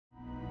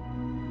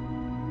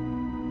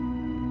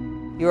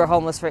You were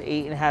homeless for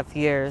 8.5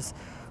 years.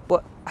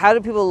 How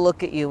do people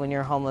look at you when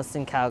you're homeless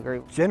in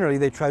Calgary? Generally,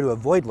 they try to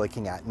avoid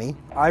looking at me.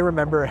 I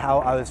remember how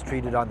I was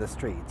treated on the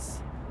streets.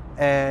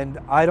 And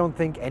I don't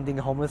think ending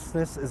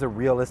homelessness is a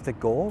realistic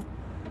goal.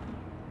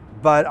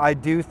 But I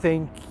do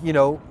think,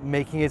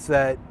 making it so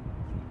that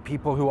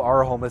people who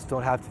are homeless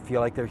don't have to feel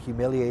like they're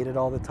humiliated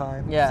all the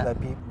time. Yeah.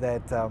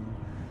 So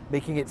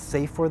making it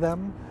safe for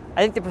them.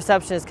 I think the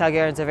perception is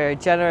Calgarians are very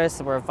generous,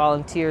 and we're a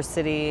volunteer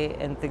city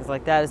and things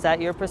like that. Is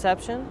that your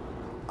perception?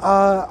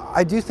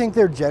 I do think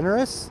they're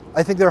generous.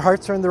 I think their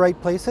hearts are in the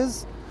right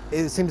places.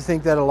 It seems to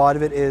think that a lot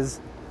of it is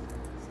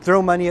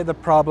throw money at the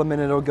problem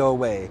and it'll go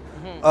away.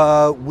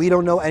 We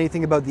don't know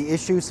anything about the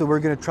issue, so we're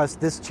going to trust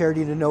this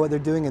charity to know what they're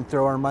doing and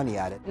throw our money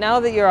at it. Now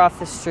that you're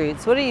off the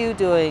streets, what are you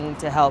doing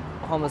to help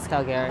homeless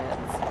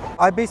Calgarians?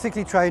 I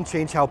basically try and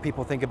change how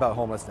people think about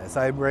homelessness.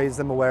 I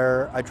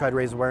try to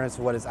raise awareness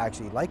of what it's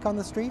actually like on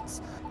the streets.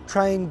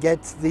 Try and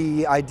get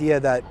the idea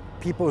that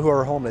people who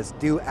are homeless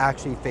do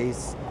actually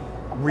face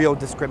real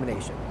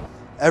discrimination.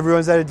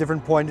 Everyone's at a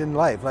different point in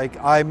life. Like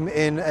I'm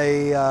in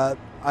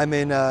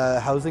a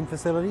housing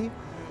facility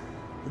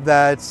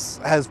that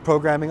has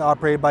programming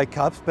operated by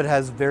CUPS but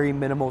has very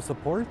minimal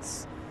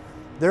supports.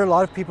 There are a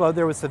lot of people out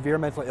there with severe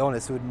mental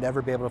illness who would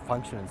never be able to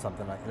function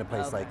in a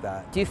place like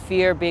that. Do you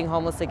fear being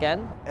homeless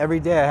again? Every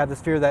day I have this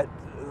fear that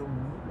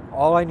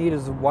all I need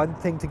is one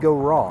thing to go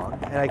wrong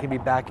and I can be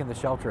back in the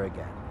shelter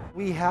again.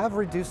 We have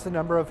reduced the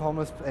number of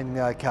homeless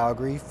in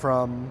Calgary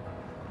from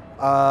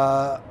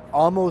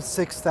almost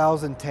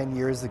 6,000 10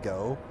 years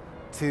ago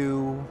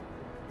to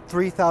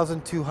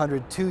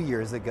 3,200 2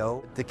 years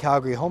ago. The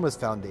Calgary Homeless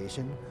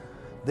Foundation,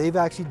 they've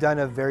actually done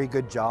a very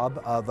good job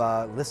of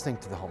listening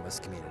to the homeless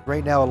community.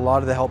 Right now, a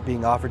lot of the help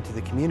being offered to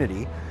the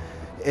community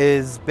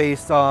is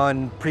based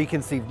on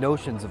preconceived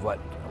notions of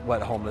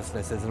what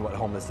homelessness is and what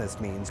homelessness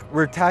means.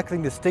 We're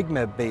tackling the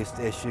stigma-based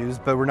issues,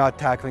 but we're not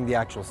tackling the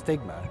actual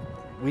stigma.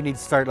 We need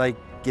to start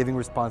giving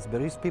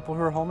responsibilities to people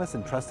who are homeless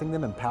and trusting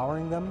them,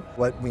 empowering them.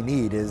 What we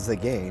need is,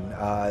 again,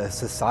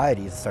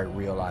 society to start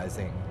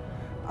realizing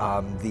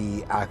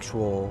the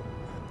actual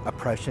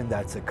oppression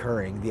that's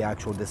occurring, the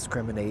actual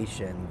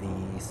discrimination,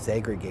 the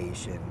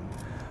segregation,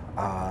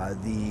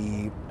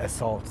 the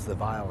assaults, the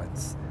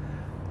violence,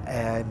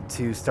 and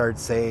to start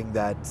saying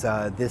that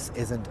this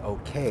isn't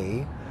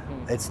okay.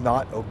 It's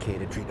not okay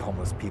to treat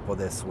homeless people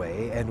this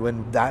way. And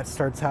when that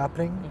starts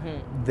happening,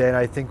 then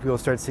I think we'll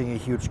start seeing a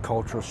huge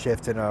cultural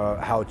shift in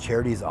how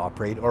charities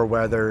operate, or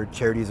whether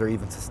charities are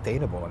even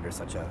sustainable under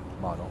such a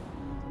model.